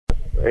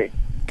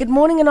Good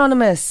morning,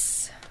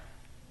 Anonymous.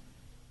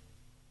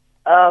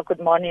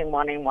 Good morning.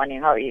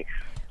 How are you?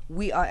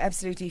 We are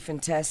absolutely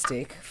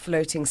fantastic,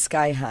 floating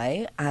sky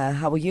high.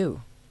 How are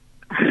you?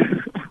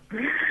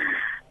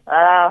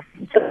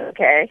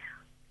 Okay.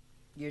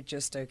 You're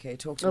just okay.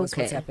 Talk to us.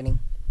 What's happening?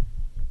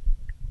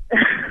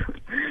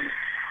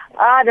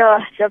 No,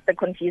 just a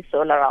confused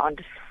all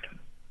around.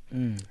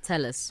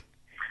 Tell us.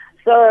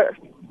 So,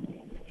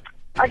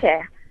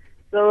 okay.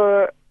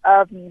 So,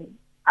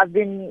 I've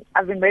been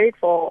married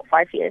for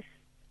 5 years.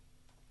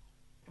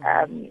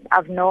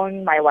 I've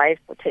known my wife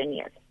for 10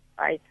 years,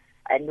 right?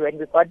 And when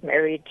we got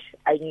married,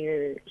 I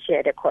knew she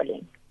had a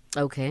calling.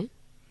 Okay.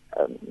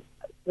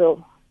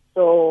 So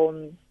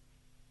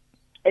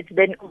it's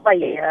been over a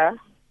year.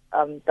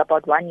 It's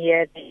about 1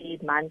 year, 3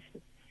 months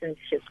since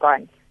she's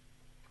gone.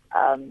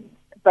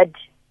 But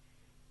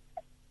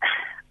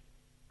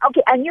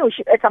okay, I knew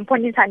at some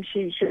point in time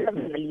she was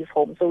going to leave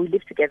home. So we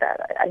lived together.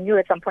 I knew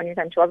at some point in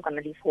time she was going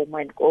to leave home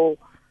and go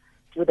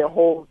do the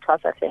whole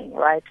Twasa thing,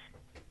 right?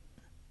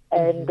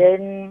 And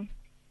then,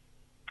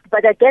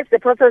 but I guess the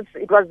process,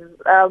 it was,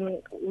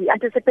 we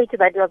anticipated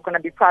that it was going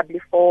to be probably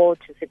 4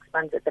 to 6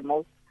 months at the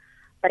most.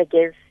 But I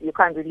guess you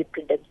can't really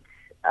predict,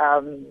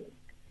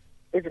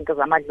 isn't because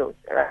I'm not close,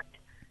 right?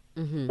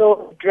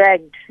 So it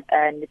dragged,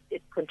 and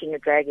it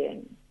continued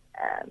dragging.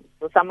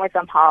 So somewhere,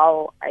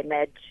 somehow, I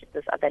met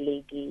this other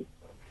lady,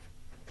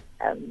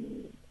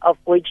 of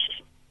which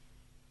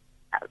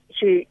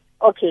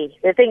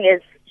the thing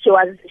is,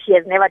 she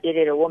has never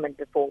dated a woman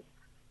before.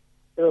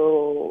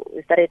 So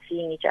we started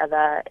seeing each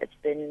other. It's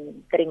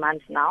been 3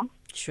 months now.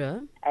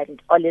 Sure.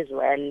 And all is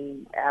well.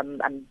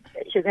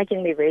 She's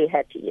making me very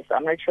happy. So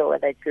I'm not sure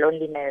whether it's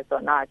loneliness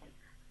or not.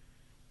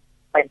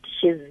 But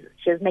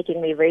she's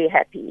making me very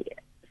happy.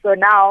 So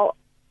now,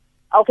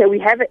 okay, we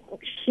have it.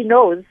 She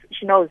knows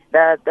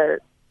the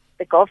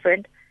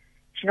girlfriend.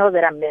 She knows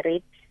that I'm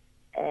married.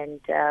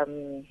 And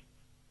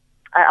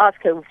I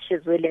asked her if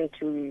she's willing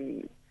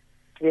to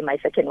be my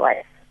second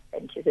wife.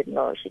 And she said,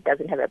 no, she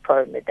doesn't have a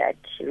problem with that.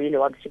 She really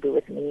wants to be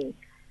with me.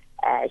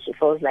 She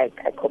feels like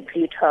I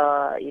complete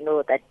her,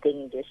 that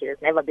thing. She has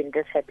never been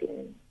this happy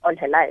in all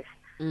her life.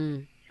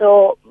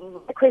 So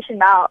the question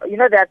now,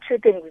 there are two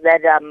things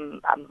that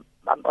I'm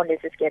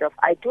honestly scared of.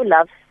 I do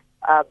love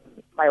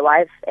my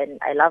wife, and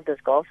I love this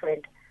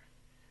girlfriend.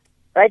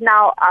 Right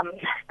now, I'm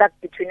stuck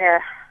between a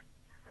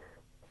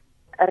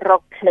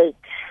rock plate.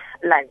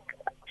 Like,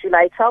 should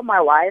I tell my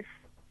wife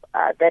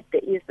that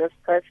there is this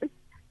person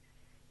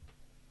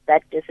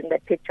that is in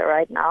that picture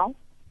right now?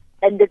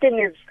 And the thing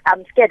is,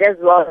 I'm scared as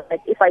well.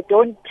 Like, if I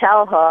don't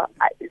tell her,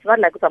 it's not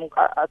like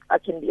I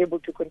can be able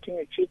to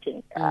continue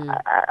cheating.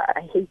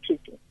 I hate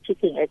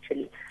cheating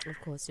actually. Of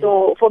course. Yeah.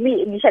 So for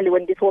me, initially,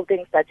 when this whole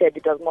thing started,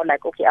 it was more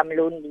like, okay, I'm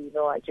lonely.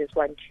 I just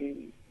want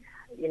to,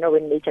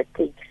 when nature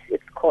takes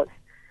its course,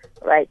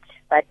 right?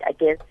 But I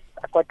guess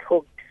I got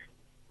hooked,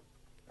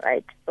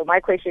 right? So my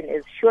question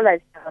is, should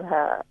I tell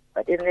her?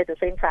 But isn't at the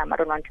same time, I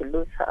don't want to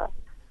lose her.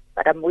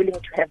 But I'm willing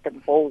to have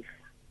them both.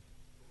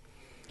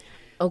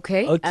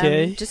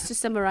 Okay. Just to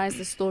summarize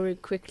the story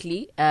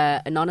quickly,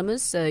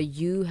 Anonymous,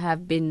 you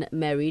have been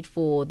married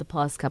for the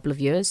past couple of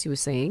years, you were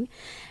saying,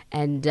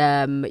 and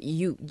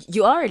you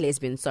are a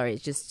lesbian. Sorry,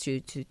 just to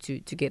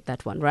get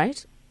that one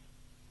right.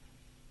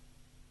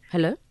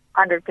 Hello.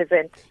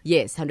 100%.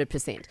 Yes,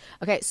 100%.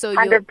 Okay, so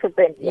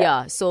 100%.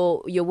 Yeah.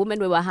 So your woman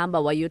we were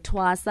hamba were you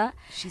twasa?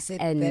 She said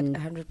that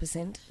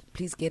 100%.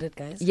 Please get it,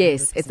 guys.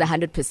 Yes, 100%. it's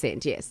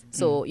 100%. Yes.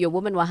 So your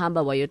woman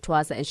wahamba were you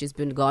twasa, and she's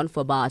been gone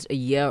for about a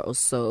year or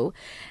so,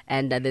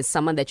 and there's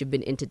someone that you've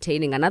been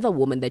entertaining, another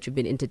woman that you've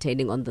been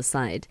entertaining on the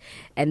side,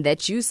 and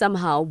that you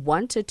somehow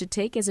wanted to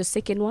take as a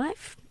second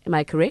wife. Am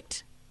I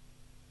correct?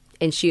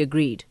 And she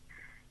agreed.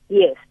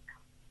 Yes.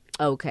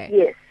 Okay.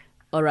 Yes.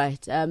 All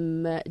right,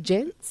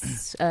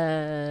 gents.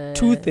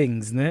 Two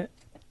things,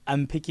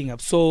 I'm picking up.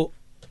 So,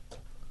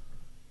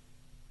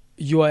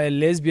 you are a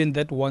lesbian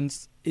that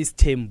wants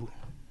Istembu,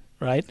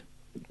 right?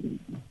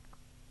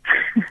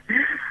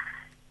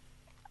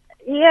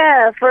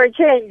 Yeah, for a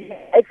change.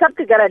 It's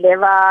something that I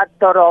never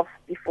thought of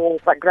before,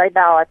 but right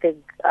now I think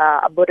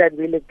I'm more than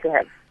willing to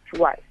have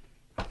two wives.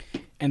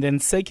 And then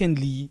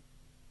secondly,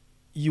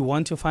 you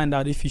want to find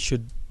out if you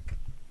should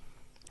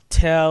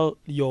tell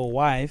your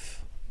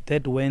wife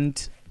that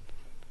went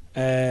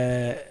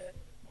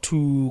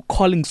to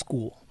calling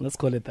school, let's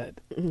call it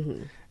that.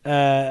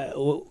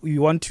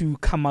 You want to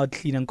come out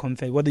clean and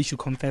confess, whether you should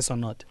confess or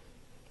not.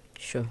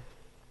 Sure.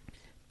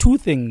 Two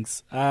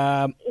things.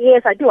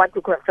 Yes, I do want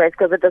to confess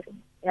because it doesn't,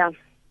 yeah.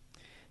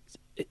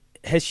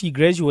 Has she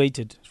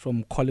graduated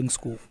from calling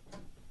school?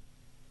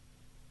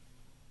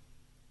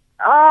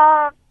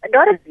 Not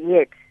as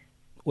yet.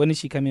 When is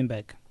she coming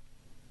back?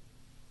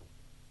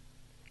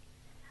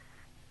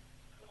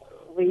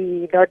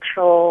 We're not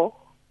sure.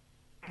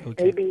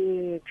 Okay.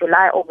 Maybe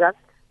July, August.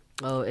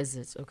 Oh, is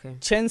it? Okay.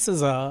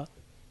 Chances are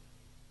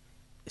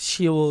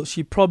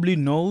she probably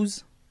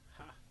knows.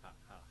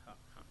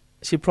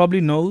 She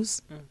probably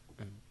knows.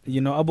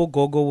 Abu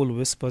Gogo will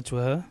whisper to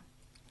her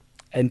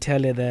and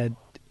tell her that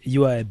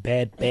you are a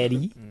bad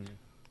baddie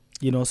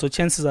You know, so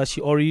chances are she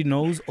already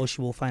knows, or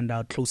she will find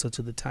out closer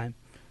to the time,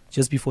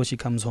 just before she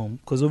comes home.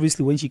 Because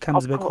obviously when she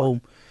comes back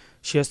home,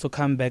 she has to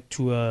come back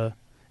to a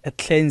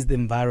cleansed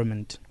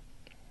environment,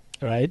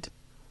 right?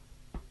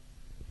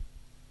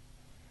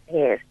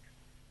 Yes.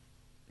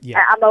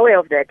 Yeah. I'm aware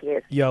of that,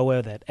 yes. You're aware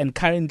of that. And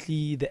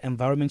currently the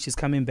environment she's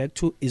coming back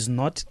to is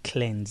not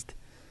cleansed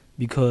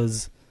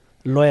because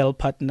loyal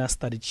partner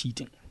started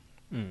cheating.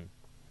 Mm.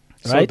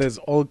 Right? So there's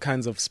all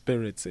kinds of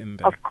spirits in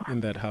there,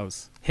 in that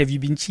house. Have you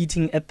been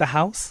cheating at the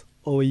house,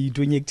 or were you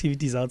doing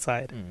activities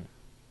outside?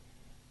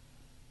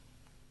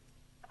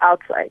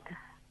 Outside.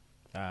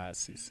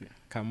 See.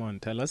 Come on,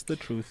 tell us the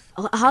truth.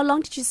 How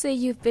long did you say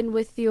you've been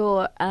with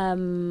your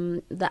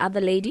the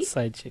other lady?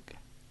 Side chick.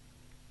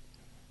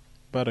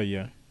 About a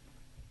year.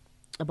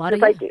 About a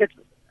It's year? like it's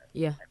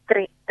Yeah.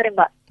 3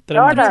 months. 3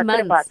 No, months. no, 3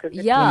 3 months. months.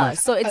 Yeah,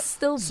 so it's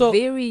still so-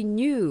 very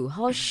new.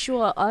 How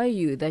sure are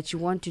you that you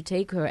want to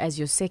take her as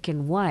your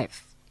second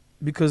wife?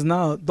 Because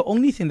now the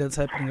only thing that's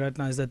happening right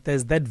now is that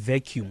there's that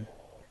vacuum.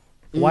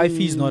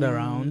 Wifey's not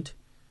around.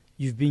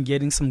 You've been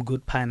getting some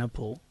good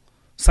pineapple.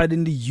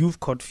 Suddenly you've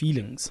caught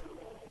feelings.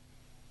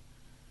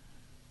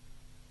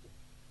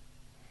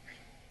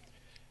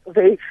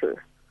 Very true.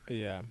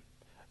 Yeah.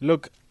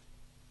 Look,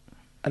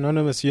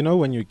 Anonymous, you know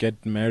when you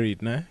get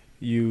married, nah,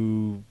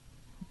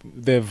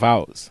 they're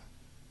vows,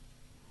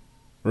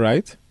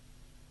 right?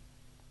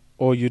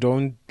 Or you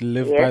don't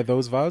live by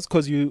those vows?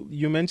 Because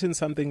you mentioned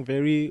something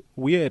very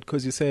weird,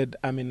 because you said,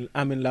 I'm in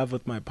love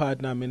with my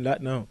partner, I'm in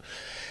love. No.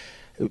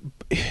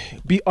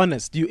 Be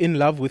honest, you're in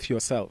love with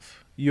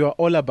yourself. You are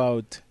all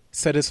about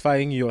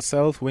satisfying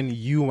yourself when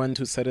you want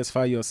to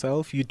satisfy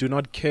yourself. You do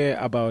not care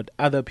about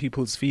other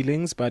people's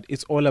feelings, but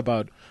it's all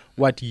about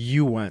what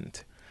you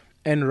want.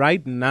 And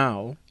right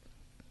now,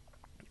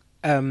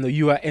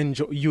 you are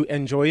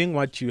enjoying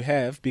what you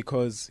have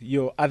because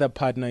your other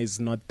partner is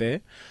not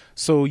there.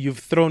 So you've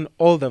thrown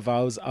all the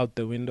vows out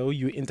the window.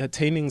 You're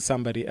entertaining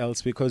somebody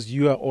else because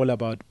you are all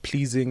about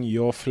pleasing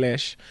your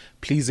flesh,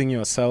 pleasing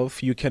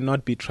yourself. You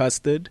cannot be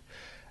trusted.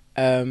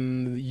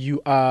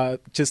 You are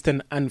just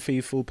an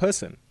unfaithful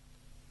person.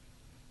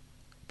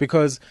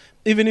 Because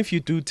even if you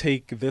do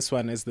take this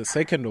one as the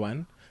second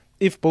one,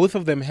 if both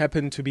of them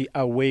happen to be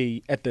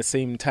away at the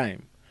same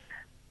time,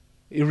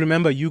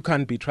 remember, you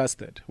can't be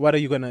trusted. What are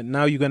you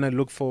now you're gonna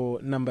look for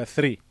number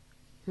 3.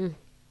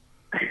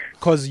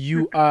 Because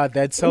you are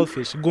that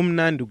selfish.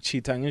 Gumnanduk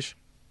cheatangish.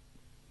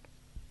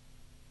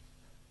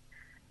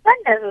 Not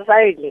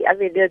necessarily. I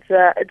mean,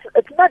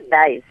 it's not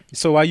nice.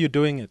 So why are you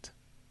doing it?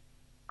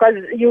 Because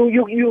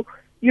you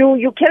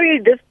carry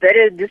this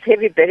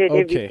heavy burden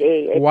every Okay.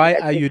 day. Why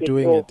are you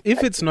doing it?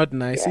 If it's not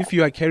nice, if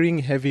you are carrying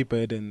heavy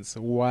burdens,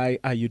 why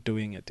are you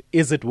doing it?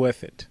 Is it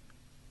worth it?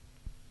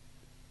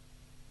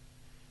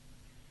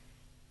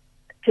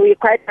 To be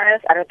quite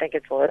honest, I don't think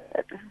it's worth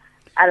it.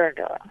 I don't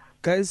know.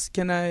 Guys,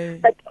 can I...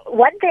 But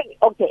one thing,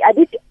 okay, I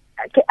need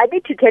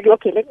to tell you.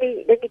 Okay, let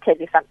me tell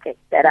you something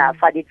that I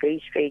find it very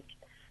strange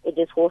in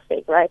this whole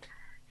thing, right?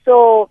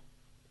 So,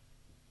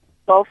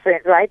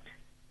 girlfriend, right?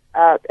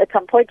 At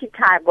some point in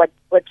time, what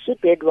she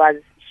did was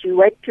she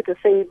went to the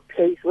same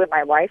place where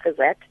my wife is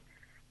at,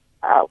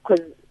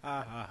 because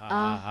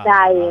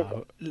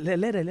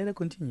Let her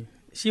continue.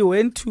 She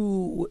went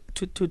to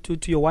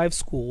your wife's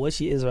school, where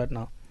she is right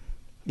now.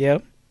 Yeah?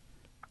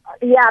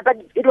 Yeah, but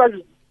it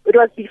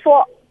was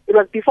before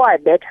I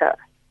met her,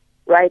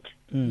 right?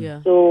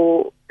 Yeah.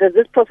 So there's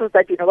this process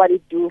that you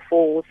normally do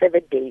for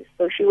 7 days.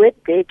 So she went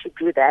there to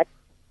do that,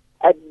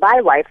 and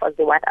my wife was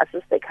the one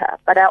assisting her.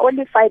 But I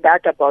only find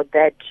out about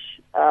that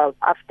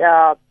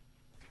after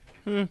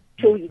 2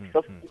 weeks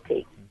of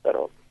meeting.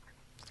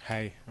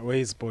 Hi, where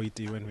is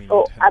Boiti when we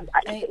So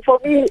need him? for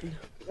me,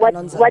 what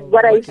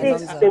I think,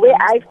 the way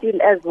I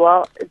feel as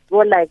well, it's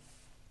more like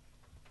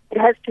it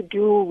has to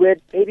do with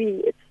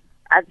maybe it's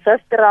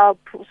ancestral,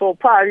 so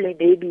probably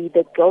maybe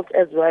the guilt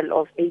as well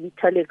of maybe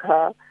telling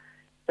her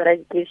so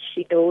that if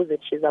she knows that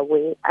she's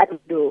away. I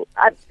don't know.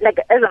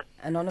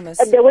 Anonymous.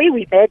 And the way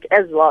we met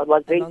as well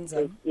was very Anonza.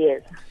 good,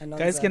 yes.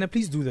 Guys, can I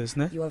please do this,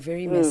 ne? You are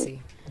very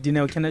messy.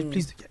 Dineo, can I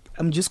please...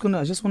 I just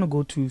want to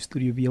go to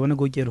Studio B. I want to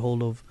go get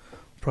hold of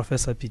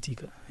Professor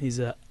Pitika. He's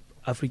a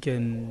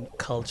African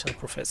culture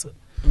professor.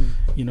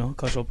 You know,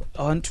 cultural.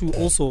 I want to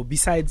also,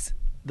 besides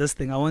this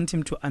thing, I want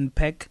him to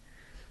unpack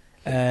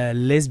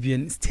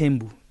lesbian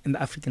stembu in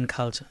the African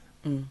culture.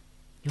 Can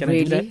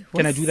I do that?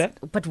 Can I do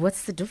that? But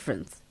what's the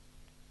difference?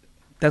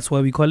 That's why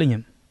we're calling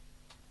him.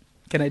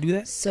 Can I do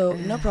that? So,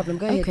 no problem.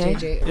 Go ahead, Okay.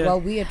 JJ. Yeah.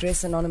 While we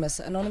address Anonymous.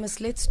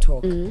 Anonymous, let's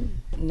talk.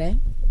 Ne?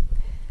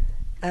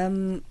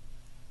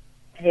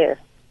 Yes.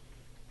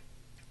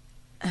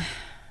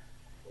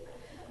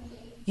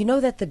 You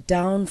know that the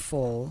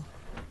downfall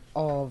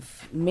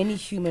of many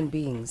human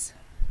beings,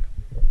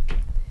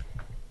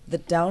 the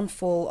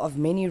downfall of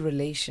many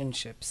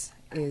relationships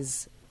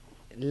is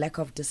lack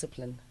of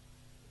discipline.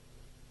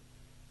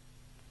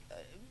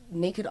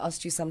 Naked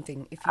asked you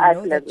something. If you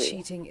know that Absolutely.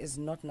 cheating is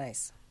not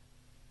nice,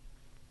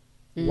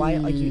 why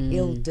are you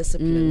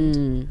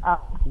ill-disciplined?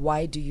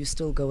 Why do you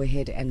still go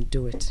ahead and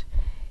do it?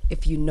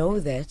 If you know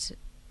that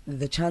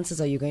the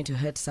chances are you're going to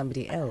hurt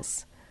somebody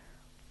else.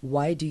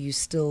 Why do you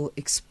still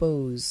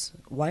expose?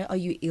 Why are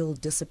you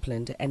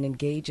ill-disciplined and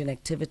engage in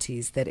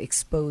activities that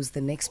expose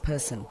the next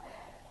person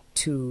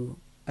to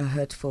a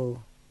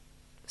hurtful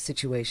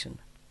situation?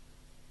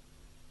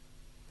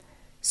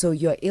 So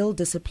you're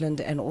ill-disciplined,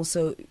 and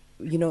also,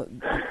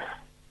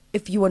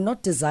 if you are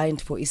not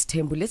designed for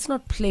istembu, let's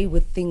not play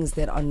with things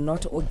that are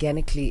not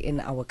organically in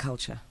our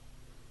culture.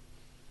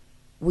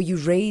 Were you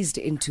raised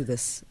into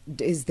this?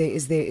 Is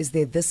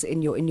there this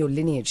in your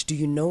lineage? Do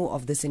you know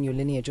of this in your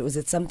lineage? Or is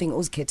it something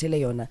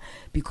uzkhetele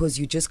because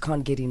you just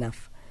can't get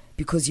enough?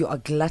 Because you are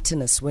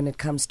gluttonous when it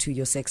comes to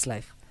your sex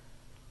life?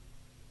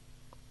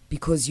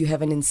 Because you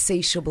have an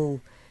insatiable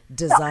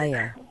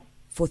desire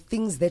for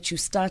things that you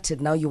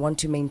started, now you want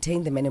to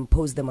maintain them and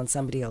impose them on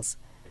somebody else?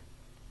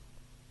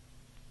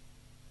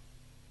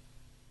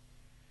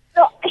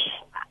 No,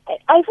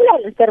 I fully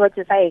understand what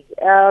you're saying.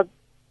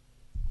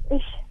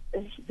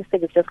 This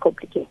thing is just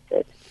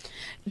complicated.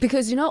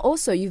 Because,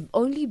 also, you've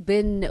only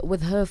been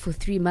with her for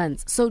 3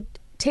 months. So,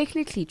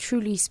 technically,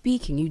 truly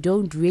speaking, you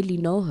don't really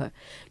know her.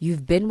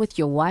 You've been with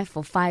your wife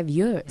for 5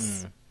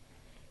 years.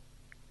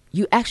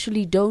 You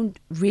actually don't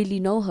really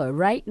know her.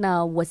 Right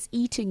now, what's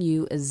eating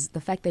you is the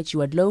fact that you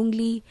are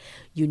lonely,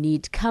 you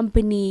need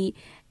company,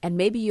 and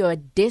maybe you're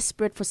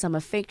desperate for some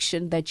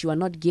affection that you are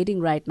not getting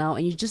right now,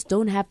 and you just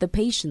don't have the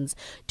patience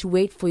to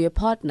wait for your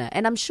partner.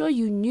 And I'm sure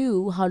you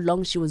knew how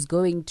long she was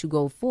going to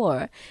go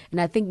for,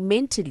 and I think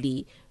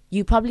mentally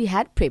you probably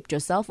had prepped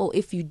yourself, or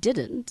if you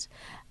didn't,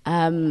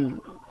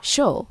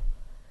 sure.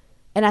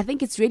 And I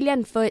think it's really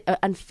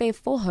unfair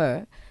for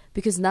her,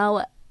 because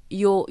now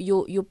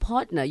your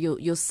partner,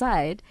 your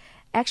side,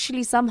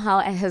 actually somehow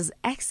has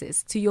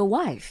access to your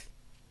wife.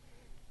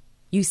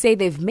 You say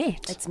they've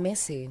met. It's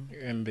messy.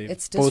 And they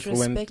It's both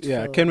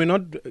disrespectful. Can we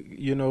not,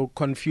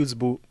 confuse?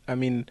 Can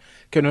we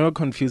not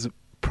confuse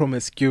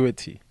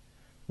promiscuity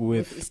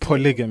with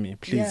polygamy,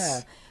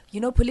 please?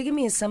 Yeah.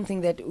 Polygamy is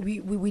something that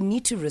we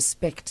need to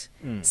respect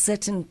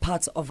certain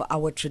parts of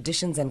our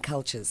traditions and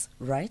cultures,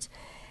 right?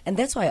 And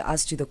that's why I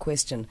asked you the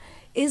question,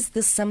 is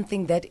this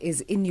something that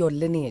is in your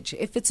lineage?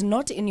 If it's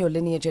not in your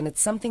lineage and it's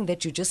something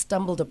that you just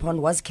stumbled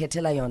upon, was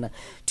ketelayona,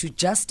 to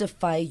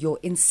justify your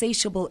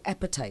insatiable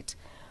appetite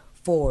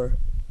for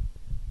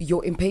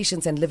your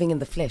impatience and living in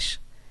the flesh,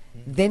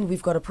 then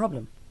we've got a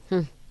problem.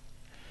 Then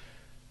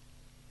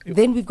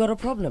we've got a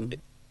problem.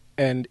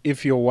 And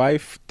if your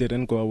wife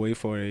didn't go away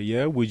for a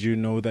year, would you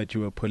know that you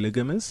were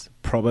polygamous?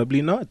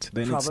 Probably not.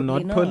 Then it's Probably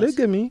not not.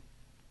 polygamy.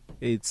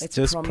 It's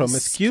just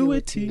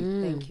promiscuity.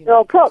 Thank you.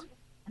 No, because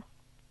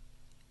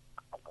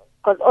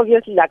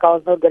obviously, I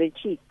was not going to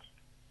cheat.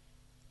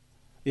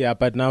 Yeah,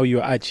 but now you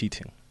are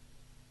cheating.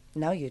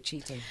 Now you're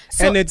cheating.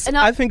 And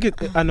I think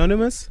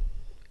anonymous.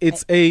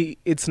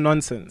 It's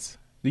nonsense.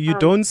 You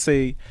don't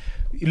say,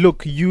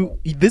 look,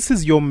 this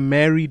is your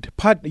married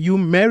partner. You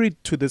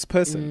married to this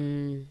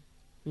person.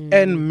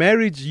 And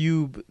marriage,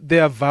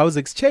 there are vows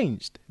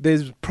exchanged.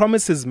 There's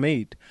promises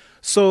made.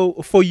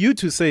 So for you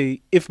to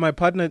say, if my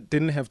partner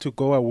didn't have to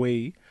go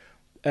away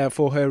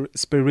for her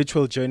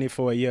spiritual journey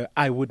for a year,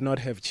 I would not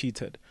have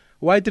cheated.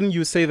 Why didn't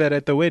you say that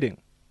at the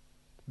wedding?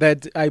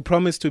 That I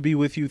promise to be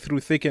with you through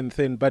thick and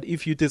thin, but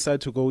if you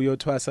decide to go your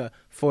twasa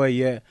for a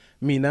year,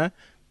 Mina,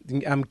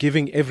 I'm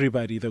giving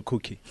everybody the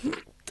cookie.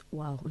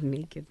 Wow,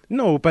 naked.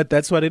 No, but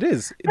that's what it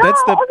is. No,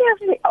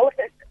 obviously.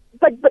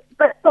 But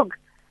look,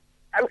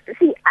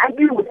 see, I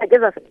knew, I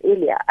gave us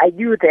earlier, I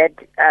knew that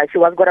she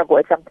was going to go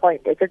at some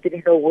point. I just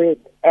didn't know when.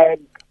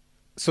 And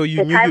so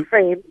the time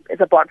frame is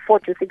about 4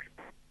 to 6.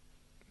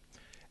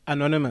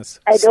 Anonymous,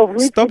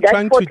 Stop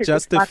trying to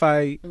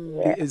justify.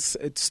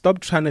 Stop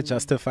trying to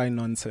justify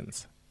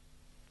nonsense.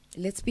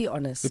 Let's be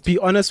honest. Be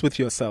honest with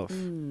yourself.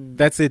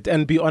 That's it.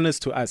 And be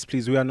honest to us,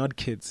 please. We are not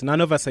kids.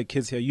 None of us are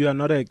kids here. You are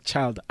not a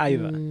child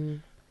either.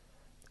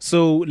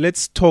 So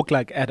let's talk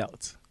like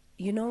adults.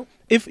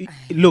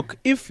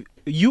 If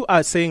you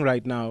are saying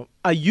right now,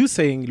 are you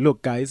saying,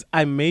 look, guys,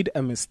 I made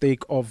a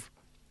mistake of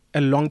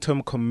a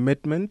long-term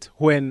commitment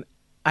when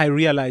I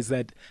realize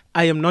that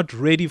I am not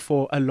ready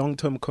for a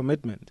long-term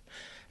commitment?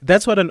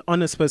 That's what an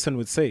honest person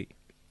would say.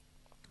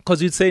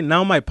 Because you'd say,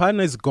 now my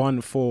partner is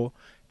gone for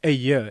a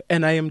year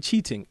and I am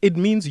cheating. It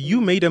means you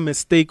made a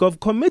mistake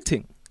of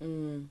committing.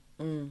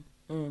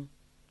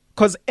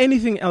 Because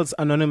anything else,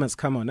 anonymous,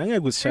 come on.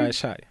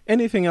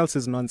 Anything else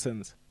is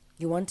nonsense.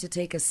 You want to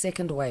take a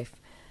second wife.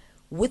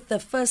 With the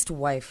first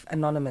wife,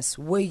 anonymous,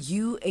 were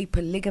you a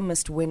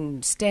polygamist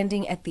when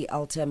standing at the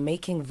altar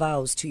making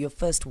vows to your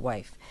first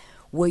wife?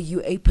 Were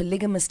you a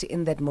polygamist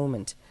in that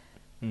moment?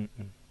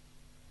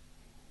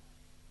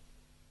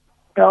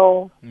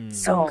 No.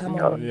 So come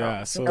on.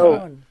 Yeah, So come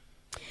on.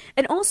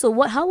 And also,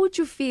 how would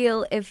you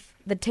feel if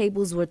the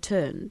tables were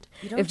turned?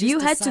 If you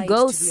just had to decide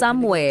go to be a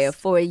somewhere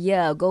polygamist. for a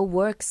year, go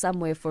work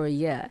somewhere for a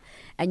year,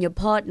 and your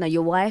partner,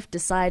 your wife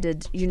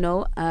decided,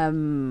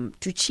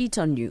 to cheat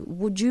on you,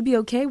 would you be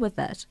okay with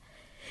that?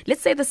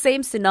 Let's say the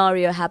same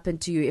scenario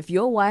happened to you. If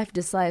your wife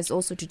decides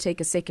also to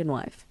take a second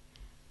wife,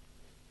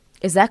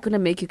 is that going to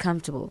make you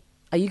comfortable?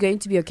 Are you going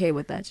to be okay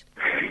with that?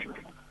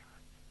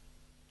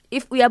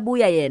 if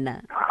uyabuya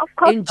yena Of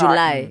course in not.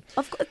 July,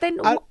 of course, then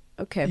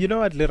okay. You know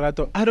what,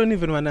 Lerato? I don't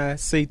even want to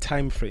say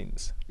time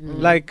frames.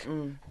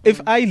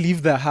 If I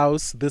leave the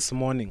house this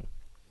morning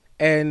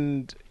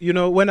and,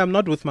 when I'm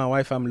not with my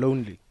wife, I'm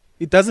lonely.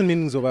 It doesn't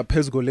mean Zoba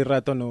Pesgo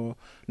Lerato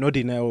no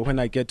dinner when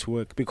I get to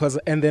work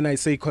and then I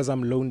say because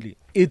I'm lonely.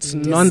 It's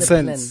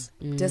nonsense.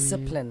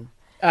 Discipline.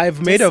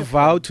 I've made a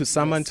vow to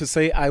someone to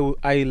say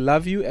I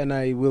love you and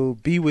I will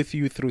be with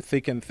you through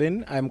thick and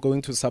thin. I'm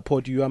going to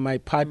support you. You are my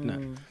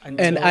partner.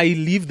 And I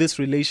leave this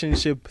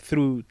relationship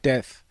through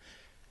death.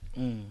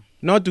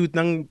 Not do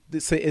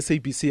say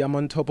SABC, I'm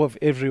on top of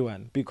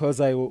everyone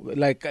because I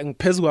like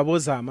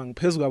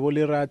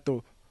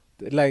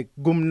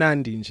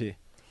gumnandi nje.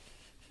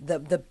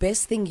 The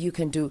best thing you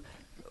can do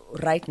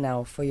right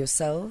now for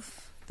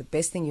yourself, the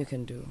best thing you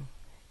can do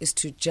is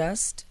to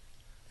just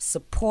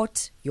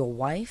support your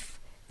wife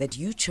that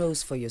you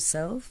chose for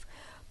yourself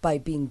by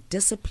being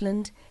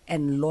disciplined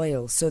and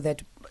loyal so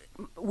that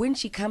when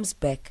she comes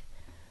back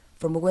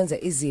from ukwenza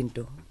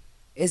izinto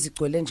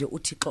ezigcwele nje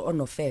uThixo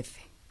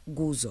onofefe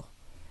kuzo,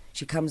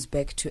 she comes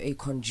back to a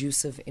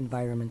conducive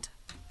environment.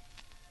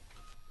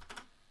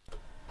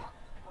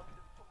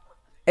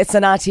 It's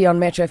an RT on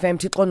Metro FM.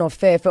 Thixo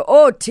nofefe.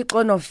 Oh,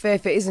 Thixo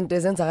nofefe izinto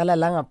ezenzakala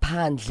la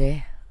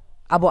ngaphandle.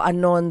 Abo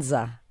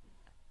Anonza.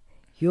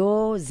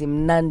 Yo,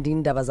 zimnandi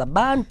indaba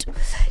zabantu.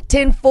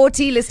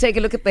 10:40. Let's take a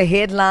look at the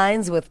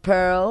headlines with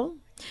Pearl.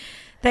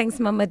 Thanks,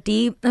 Mama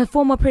D.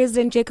 Former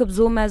President Jacob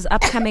Zuma's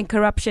upcoming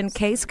corruption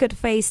case could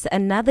face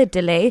another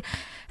delay.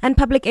 And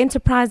Public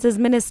Enterprises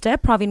Minister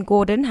Pravin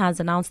Gordhan has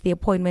announced the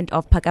appointment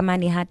of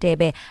Phakamani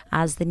Hadebe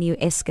as the new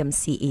Eskom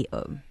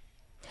CEO.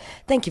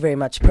 Thank you very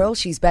much, Pearl.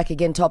 She's back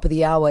again, top of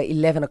the hour,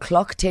 11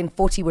 o'clock,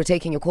 10:40. We're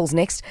taking your calls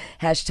next.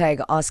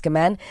 Hashtag Ask a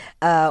Man.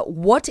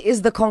 What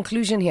is the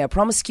conclusion here?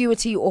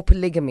 Promiscuity or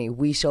polygamy?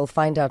 We shall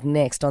find out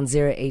next on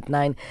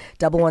 089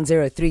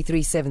 110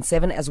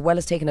 3377, as well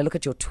as taking a look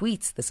at your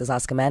tweets. This is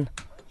Ask a Man.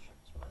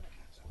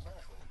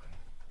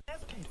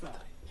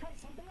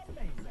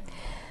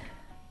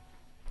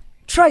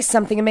 Try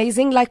something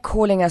amazing like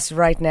calling us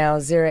right now,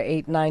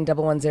 089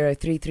 110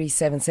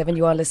 3377.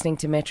 You are listening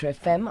to Metro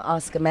FM.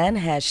 Ask a Man,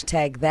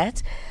 hashtag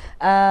that.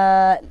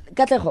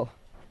 Katlego.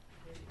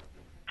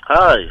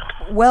 Hi.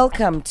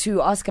 Welcome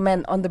to Ask a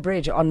Man on the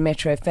Bridge on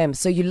Metro FM.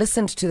 So you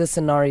listened to the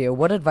scenario.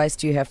 What advice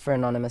do you have for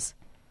Anonymous?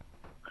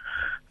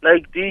 I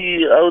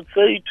would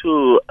say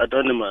to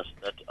Anonymous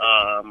that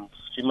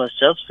she must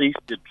just face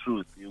the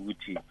truth,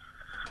 Uti.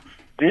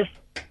 This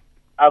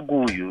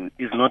Aguyu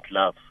is not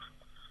love.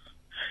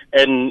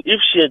 And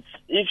if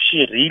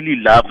she really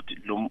loved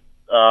the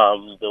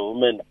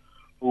woman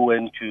who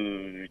went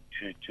to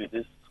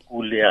this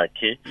school here,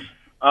 okay,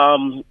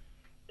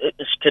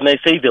 can I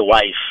say the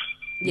wife?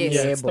 Yes,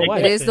 Yeah, it's the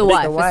wife. It is the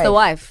wife. It's the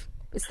wife.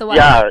 It's the wife.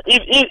 Yeah,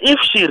 if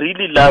she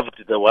really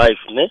loved the wife,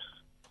 ne,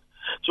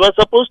 she was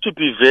supposed to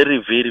be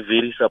very, very,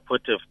 very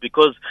supportive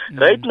because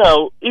right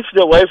now, if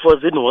the wife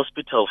was in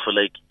hospital for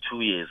like 2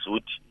 years,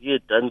 would he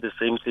have done the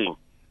same thing?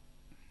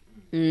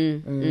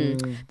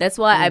 That's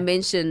why I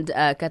mentioned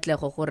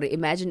Katlego gore.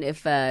 Imagine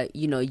if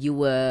you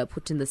were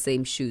put in the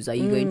same shoes. Are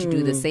you going to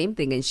do the same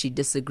thing? And she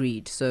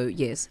disagreed. So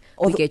yes,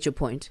 we get your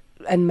point.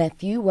 And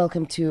Matthew,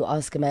 welcome to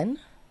Ask a Man.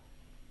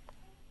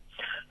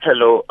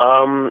 Hello.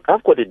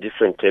 I've got a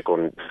different take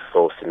on this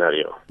whole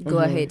scenario. Go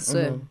ahead,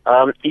 sir.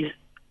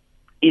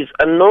 Is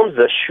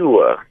Anonza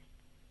sure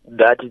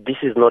that this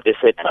is not a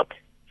setup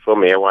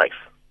from her wife?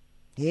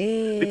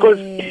 Yeah. Because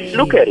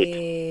look at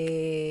it.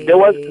 There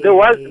was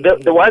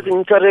an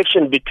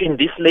interaction between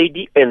this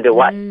lady and the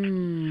wife.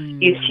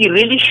 Is she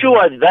really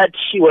sure that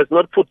she was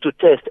not put to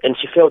test and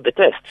she failed the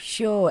test?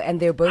 Sure, and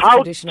they're both How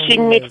did traditional she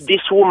meet leaders.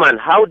 this woman?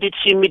 How did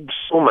she meet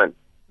this woman?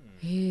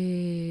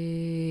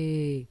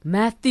 Hey,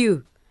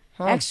 Matthew.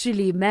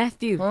 Actually,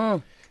 Matthew.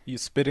 You're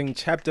spitting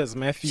chapters,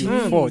 Matthew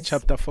 4,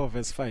 chapter 4,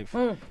 verse 5.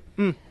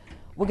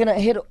 We're going to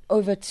head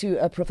over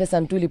to Professor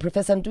Nduli.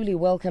 Professor Nduli,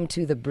 welcome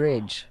to the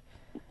bridge.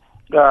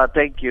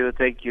 Thank you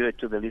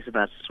to the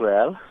listeners as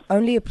well.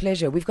 Only a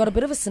pleasure. We've got a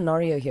bit of a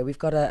scenario here. We've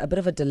got a bit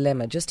of a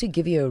dilemma. Just to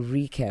give you a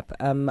recap,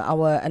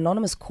 our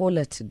anonymous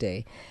caller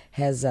today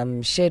has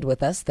shared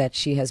with us that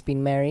she has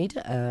been married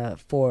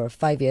for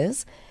 5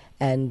 years,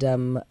 and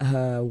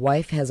her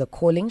wife has a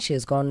calling. She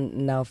has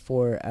gone now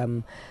for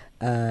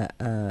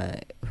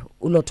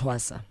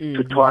Ulotwasa.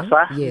 To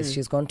Twasa? Yes,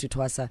 she's gone to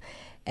Twasa.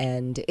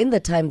 And in the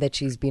time that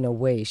she's been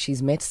away,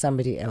 she's met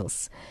somebody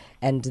else.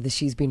 And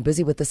she's been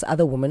busy with this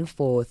other woman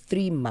for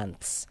 3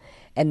 months.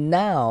 And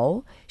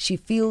now she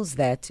feels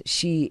that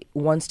she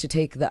wants to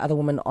take the other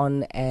woman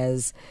on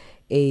as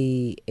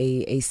a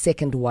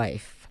second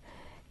wife.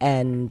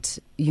 And,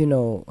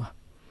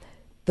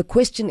 the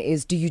question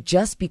is, do you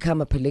just become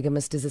a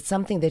polygamist? Is it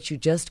something that you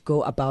just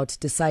go about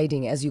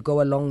deciding as you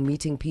go along,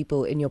 meeting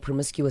people in your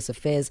promiscuous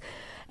affairs?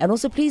 And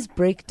also, please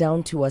break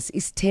down to us,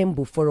 is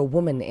tembu for a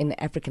woman in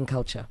African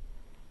culture?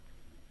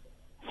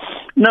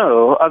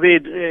 No, I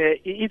mean,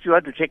 if you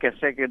want to take a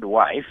second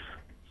wife,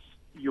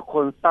 you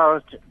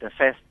consult the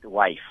first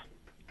wife.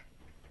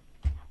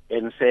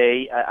 and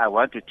say, I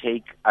want to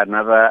take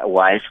another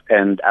wife,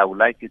 and I would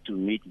like you to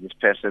meet this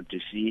person to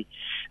see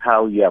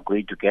how you are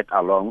going to get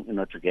along,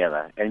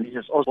 together. And this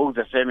is also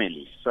the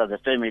families. So the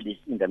families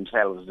in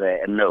themselves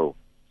know.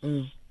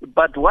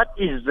 But what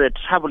is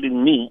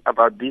troubling me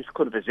about this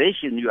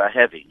conversation you are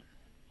having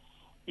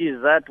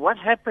is that what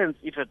happens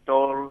if at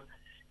all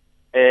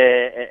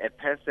a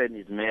person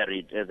is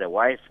married, the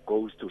wife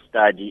goes to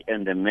study,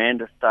 and the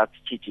man starts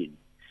cheating?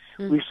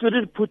 We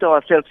shouldn't put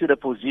ourselves in a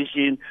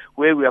position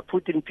where we are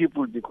putting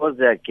people because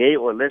they are gay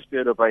or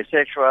lesbian or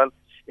bisexual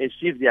as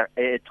if they are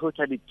a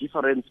totally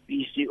different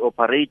species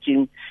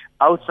operating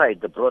outside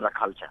the broader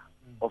culture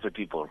of the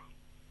people.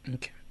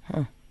 Okay.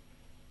 All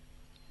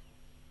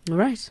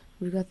right,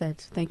 we got that.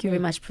 Thank you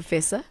very much,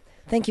 Professor.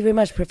 Thank you very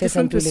much,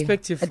 Professor Different Ntuli.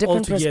 perspective A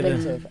different altogether.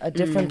 perspective. A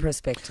different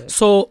perspective.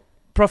 So,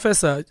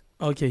 Professor,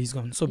 okay, he's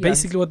gone. So Yeah.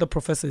 basically what the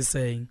professor is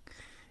saying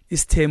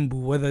is tembu,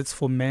 whether it's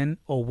for men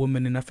or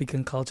women in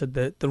African culture,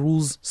 the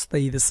rules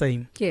stay the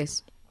same.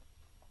 Yes.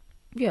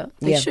 Yeah,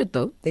 they Yeah. should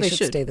though. They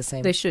should stay the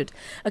same. They should.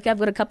 Okay, I've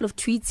got a couple of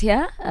tweets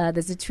here.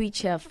 There's a tweet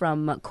here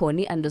from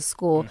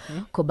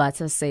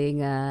Koni_Kobata saying,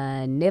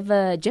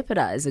 never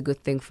jeopardize a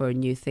good thing for a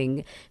new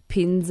thing.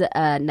 Pins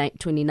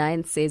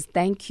 29 says,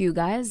 thank you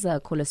guys.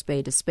 Call a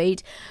spade a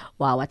spade.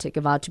 Wow, I take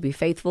a vow to be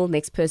faithful.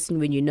 Next person,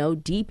 when you know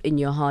deep in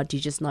your heart,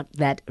 you're just not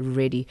that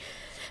ready.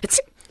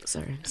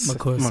 Sorry.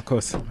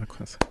 Makhosi.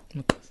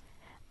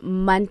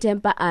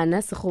 Mantempa Anna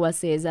Sekhuwa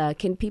says,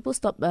 can people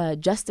stop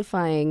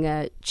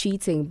justifying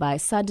cheating by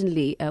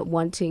suddenly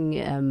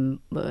wanting...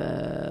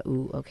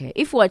 okay.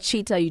 If you're a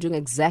cheater, you're doing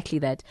exactly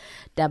that.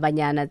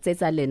 Dabanyana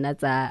tsetsa lena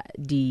tsa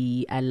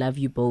di I love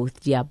you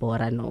both,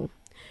 diabora no.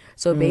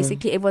 So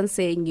basically everyone's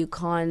saying you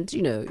can't,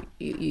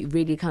 you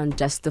really can't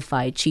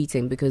justify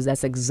cheating because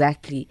that's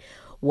exactly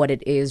what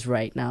it is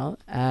right now.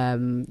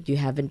 You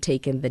haven't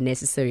taken the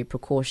necessary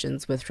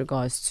precautions with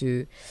regards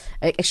to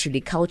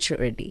actually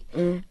culturally.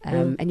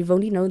 And you've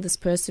only known this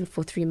person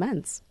for 3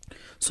 months.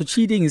 So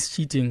cheating is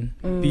cheating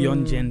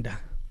beyond gender.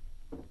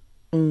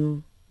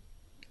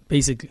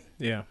 Basically.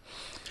 Yeah.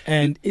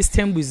 And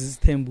istembu is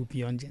istembu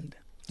beyond gender.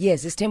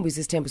 Yes, it's tempo.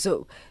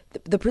 So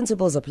the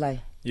principles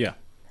apply. Yeah.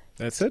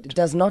 That's It it.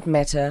 does not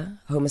matter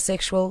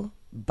homosexual,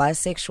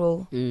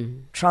 bisexual,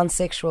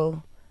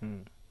 transsexual,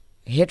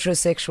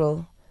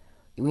 heterosexual,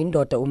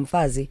 windoda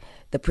umfazi.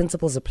 The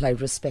principles apply.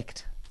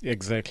 Respect,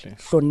 Exactly.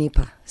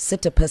 hlonipha,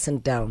 sit a person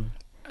down.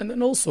 And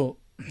then also,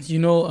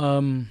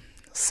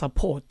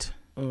 support,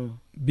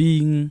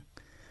 being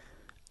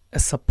a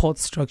support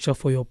structure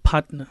for your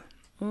partner,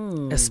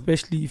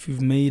 especially if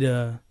you've made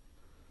a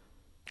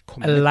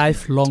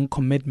lifelong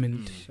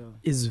commitment,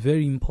 is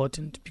very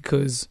important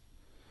because,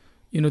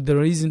 the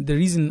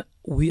reason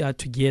we are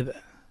together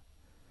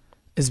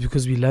is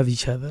because we love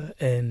each other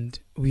and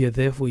we are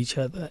there for each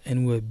other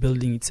and we're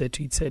building,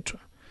 etc., etc.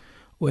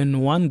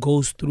 When one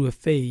goes through a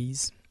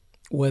phase,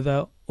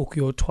 whether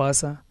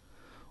okuyotwasa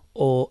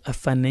or a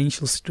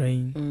financial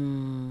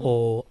strain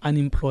or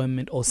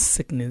unemployment or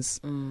sickness,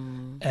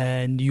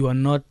 and you are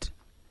not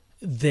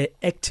there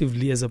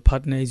actively as a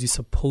partner as you're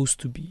supposed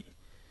to be,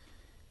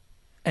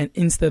 and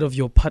instead of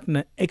your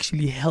partner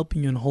actually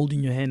helping you and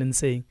holding your hand and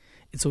saying,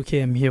 it's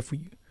okay, I'm here for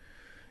you,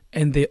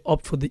 and they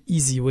opt for the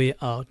easy way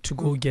out to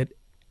go get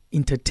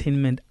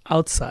entertainment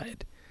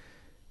outside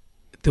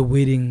the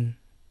wedding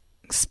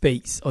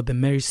space or the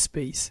marriage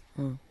space,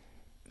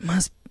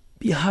 must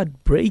be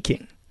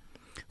heartbreaking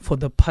for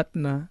the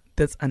partner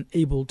that's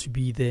unable to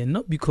be there,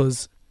 not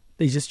because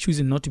they're just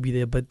choosing not to be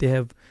there, but they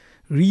have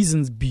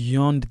reasons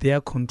beyond their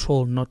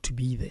control not to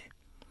be there.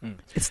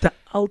 It's the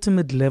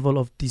ultimate level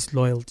of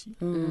disloyalty.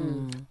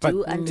 But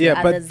Do unto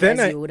yeah, but others then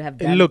as I you would have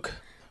done look,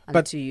 but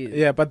unto you.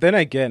 yeah, but then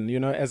again,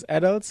 as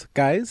adults,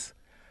 guys,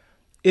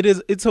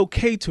 it's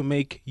okay to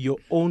make your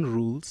own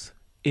rules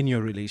in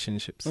your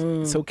relationships.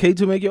 It's okay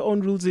to make your own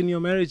rules in your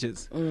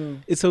marriages.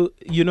 It's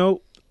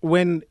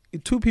when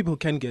two people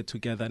can get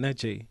together,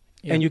 Najay,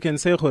 and you can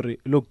say,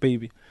 look,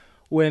 baby,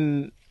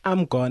 when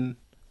I'm gone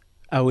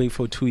away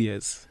for 2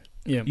 years,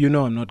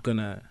 I'm not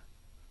gonna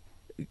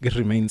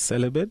remain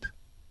celibate.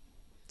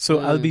 So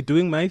I'll be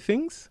doing my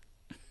things.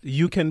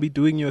 You can be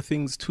doing your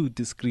things too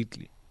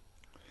discreetly.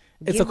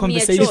 It's Give a me a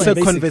conversation. choice. It's a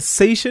basically.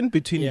 conversation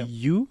between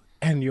you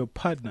and your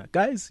partner.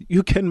 Guys,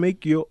 you can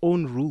make your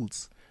own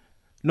rules.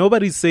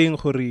 Nobody's saying,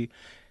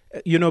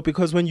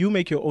 because when you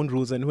make your own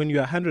rules and when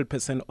you're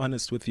 100%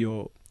 honest with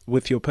your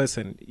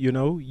person,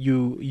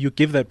 you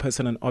give that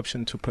person an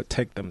option to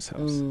protect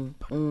themselves.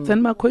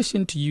 Then my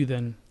question to you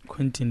then,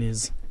 Quentin,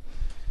 is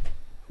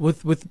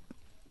with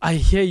I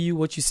hear you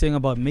what you're saying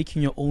about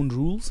making your own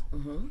rules,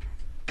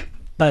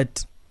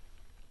 but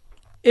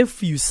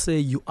if you say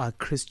you are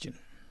Christian,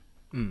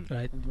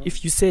 right?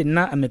 If you say,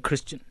 nah, I'm a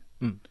Christian,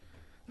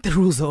 the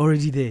rules are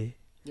already there.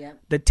 Yeah.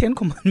 The 10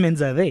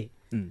 commandments are there.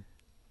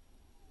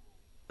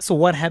 So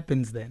what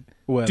happens then?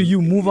 Well, do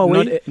you move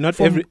away?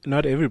 Not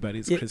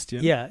everybody's Yeah,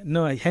 Christian. Yeah,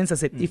 no, hence I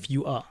said if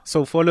you are.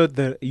 So follow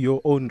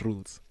your own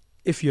rules.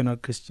 If you're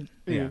not Christian.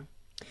 Yeah.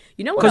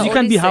 You know what? Because I you can't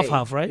always be say?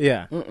 half-half, right?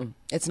 Yeah.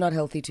 It's not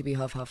healthy to be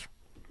half-half.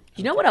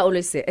 You know what I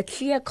always say? A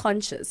clear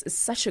conscience is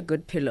such a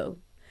good pillow.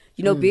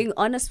 You know, being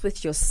honest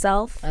with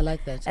yourself. I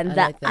like that. And I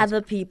the like that.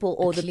 other people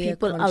or the clear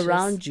people conscience.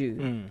 around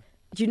you.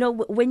 You know,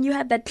 when you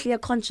have that clear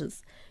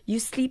conscience, you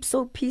sleep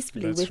so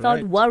peacefully That's without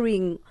right.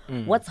 worrying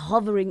what's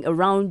hovering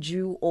around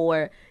you,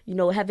 or, you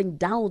know, having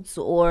doubts,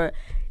 or,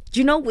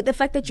 you know, with the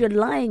fact that you're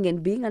lying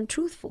and being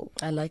untruthful.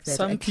 I like that.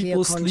 Some A clear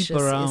people sleep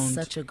conscience around. is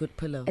such a good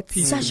pillow.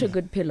 It's such a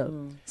good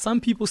pillow.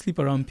 Some people sleep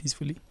around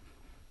peacefully.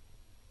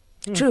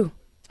 True.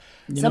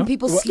 You Some know?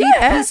 people sleep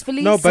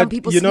peacefully. No, some but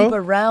people you sleep know-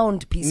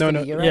 around peacefully.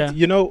 No, You're right. Yeah.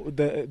 You know,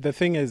 the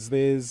thing is,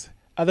 there's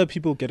other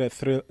people get a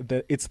thrill.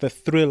 It's the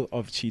thrill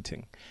of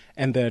cheating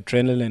and the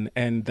adrenaline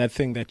and that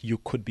thing that you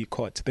could be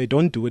caught. They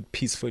don't do it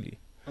peacefully,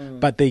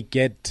 but they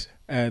get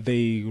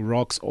they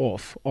rocks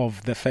off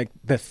of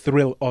the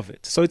thrill of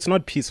it. So it's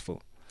not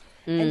peaceful.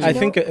 And I you know,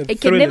 think a It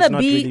thrill can never is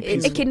not be. really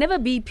peaceful. It can never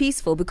be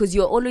peaceful because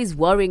you're always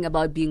worrying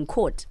about being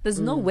caught. There's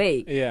no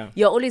way. Yeah.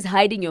 You're always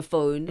hiding your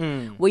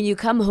phone. When you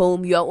come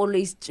home, you're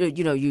always,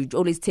 you're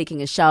always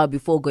taking a shower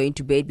before going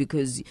to bed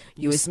because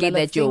you were smell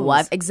scared of that your things.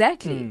 wife.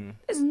 Exactly.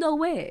 There's no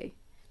way.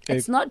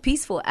 It's not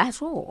peaceful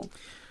at all.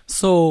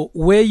 So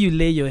where you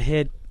lay your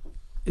head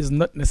is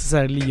not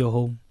necessarily your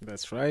home,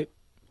 That's right.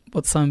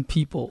 but some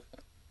people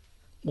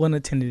want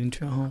to turn it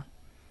into a home.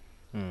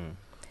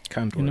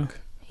 Can't You know? work.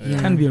 It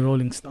can be a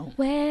Rolling Stone.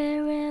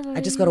 Wherever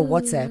I just got a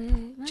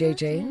WhatsApp,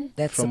 JJ,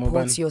 that From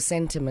supports Oban. your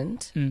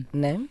sentiment. Mm.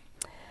 No?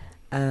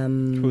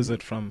 Who's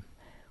it from?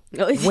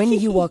 When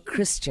you are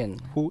Christian,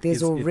 Who there's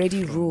is it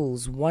already from?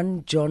 rules.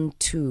 1 John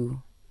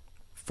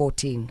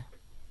 2:14.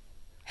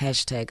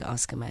 Hashtag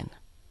Ask a Man.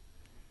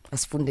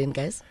 Asfunden,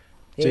 guys.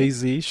 Yeah.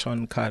 Jay-Z,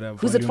 Sean Carter,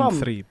 Who's it Volume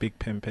from? 3, Big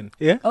Pimpin'.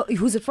 Yeah? Oh,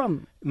 who's it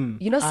from?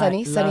 You know I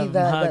Sunny? Sunny,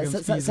 love hug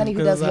and Sunny who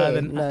squeeze does because hair. I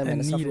No, man,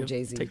 it's not need from it.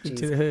 Jay-Z. Take me Jeez.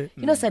 to the head.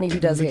 You know Sunny who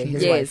does hair?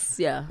 His wife. Yes,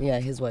 yeah. Yeah,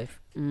 his wife.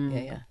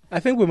 Yeah. I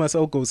think we must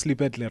all go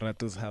sleep at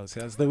Lerato's house.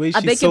 Yes, the way I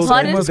she beg your sold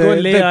pardon? the, Must go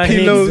lay our heads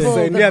pillows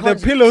there. and Oh, the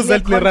the pillows clear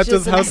at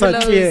Lerato's conscious and house are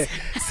pillows. clear.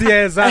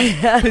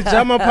 Sieza,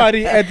 pajama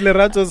party at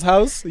Lerato's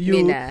house.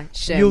 Mina,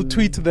 You'll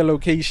tweet the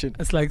location.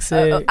 It's like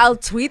say, I'll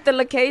tweet the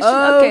location.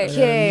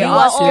 Okay, You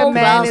are Ask a all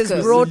Man is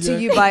welcome. brought to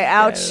you by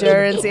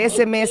Outsurance.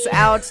 SMS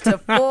out to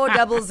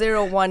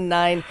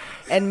 40019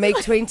 and make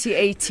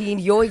 2018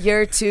 your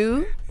year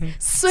to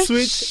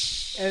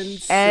Switch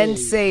and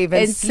save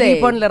and And sleep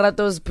save. on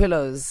Lerato's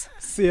pillows.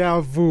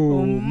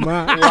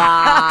 Siyavuma.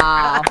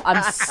 Wow.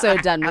 I'm so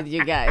done with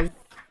you guys.